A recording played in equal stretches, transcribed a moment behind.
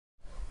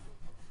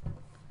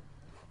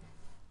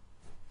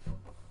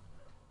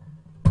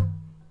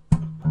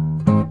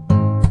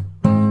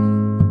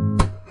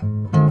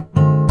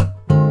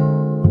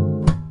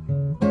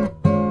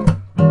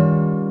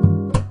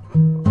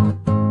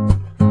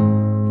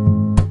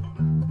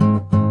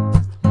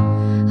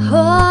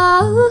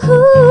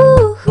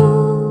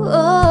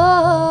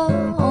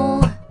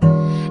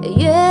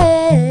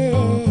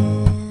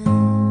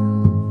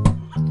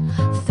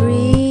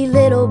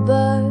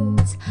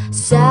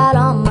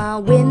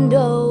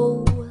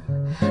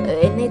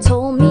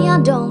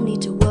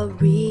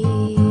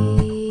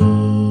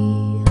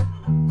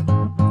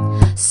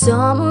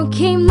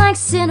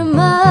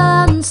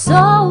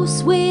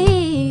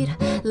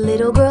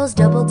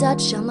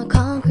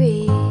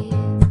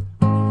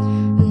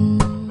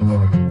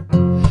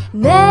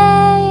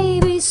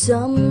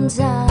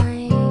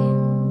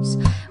sometimes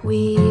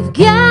we've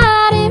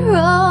got it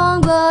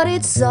wrong, but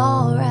it's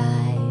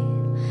alright.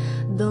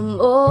 The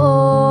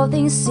more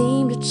things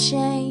seem to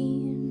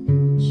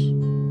change,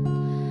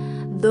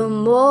 the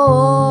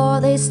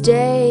more they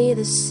stay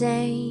the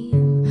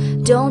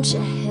same. Don't you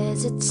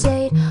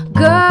hesitate,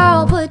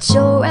 girl, put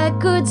your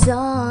records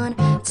on.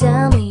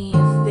 Tell me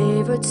your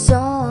favorite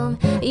song.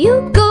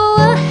 You go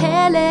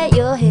ahead, let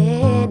your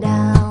hair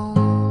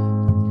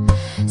down.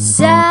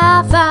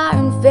 Sapphire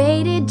and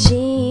faded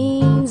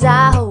jeans,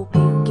 I hope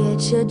you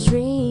get your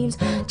dreams.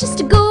 Just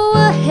to go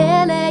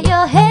ahead, let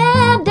your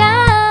hair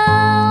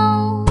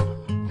down.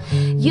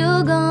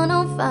 You're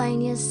gonna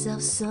find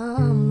yourself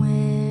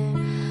somewhere,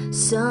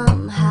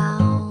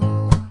 somehow.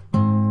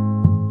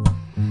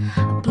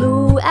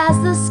 Blue as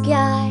the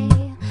sky,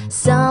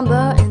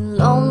 somber and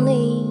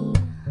lonely,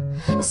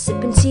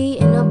 sipping tea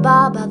in a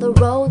bar by the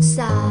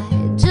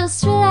roadside.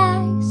 Just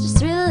relax,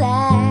 just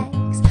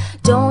relax.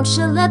 Don't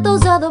you let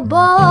those other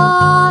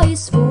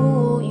boys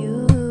fool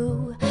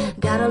you.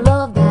 Gotta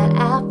love that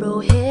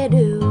afro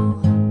hairdo.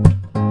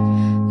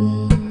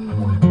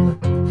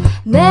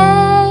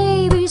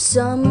 Maybe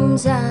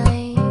sometimes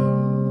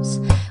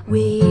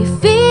we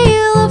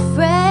feel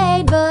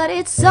afraid, but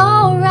it's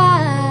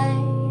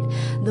alright.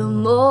 The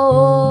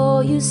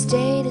more you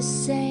stay the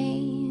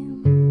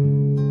same,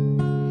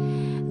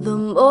 the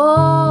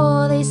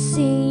more they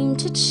seem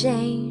to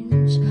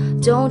change.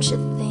 Don't you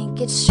think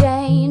it's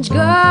strange?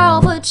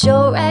 Girl, put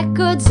your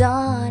records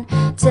on.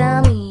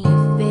 Tell me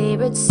your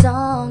favorite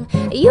song.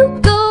 You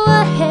go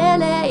ahead,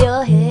 let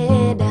your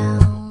hair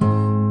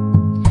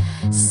down.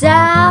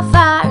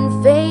 Sapphire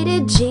and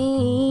faded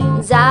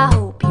jeans, I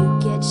hope you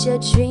get your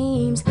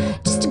dreams.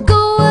 Just to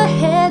go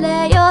ahead,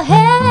 let your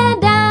hair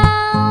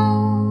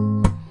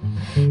down.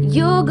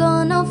 You're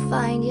gonna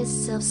find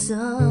yourself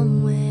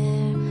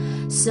somewhere,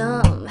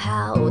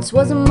 somehow. It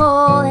wasn't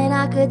more than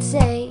I could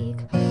take.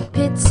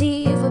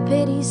 Pity for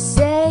pity's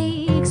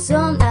sake,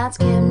 some nights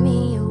kept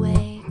me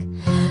awake.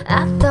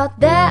 I thought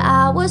that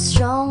I was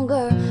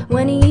stronger.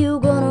 When are you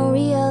gonna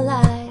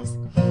realize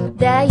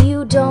that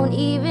you don't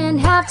even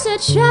have to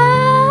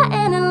try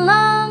any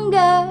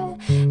longer?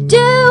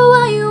 Do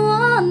what you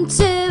want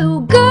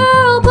to,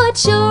 girl,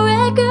 put your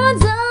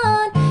records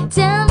on.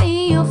 Tell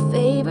me your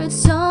favorite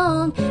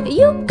song.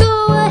 You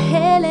go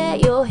ahead,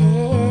 let your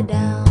hair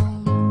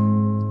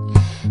down.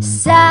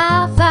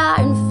 Sapphire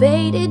and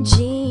faded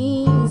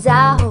jeans,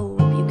 I hope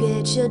you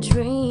get your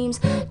dreams.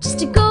 Just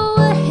to go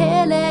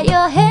ahead, let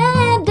your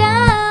hair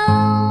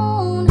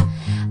down.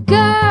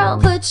 Girl,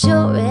 put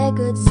your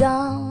records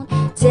on.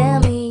 Tell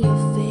me your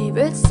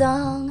favorite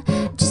song.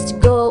 Just to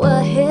go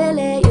ahead,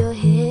 let your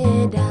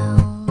hair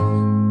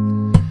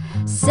down.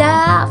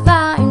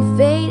 Sapphire and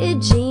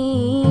faded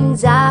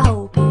jeans, I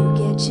hope you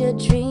get your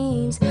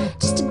dreams.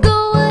 Just to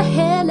go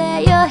ahead,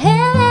 let your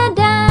hair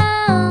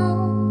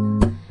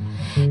down.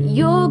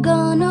 You're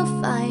gonna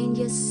find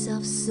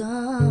yourself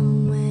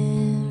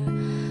somewhere,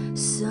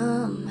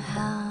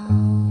 somehow.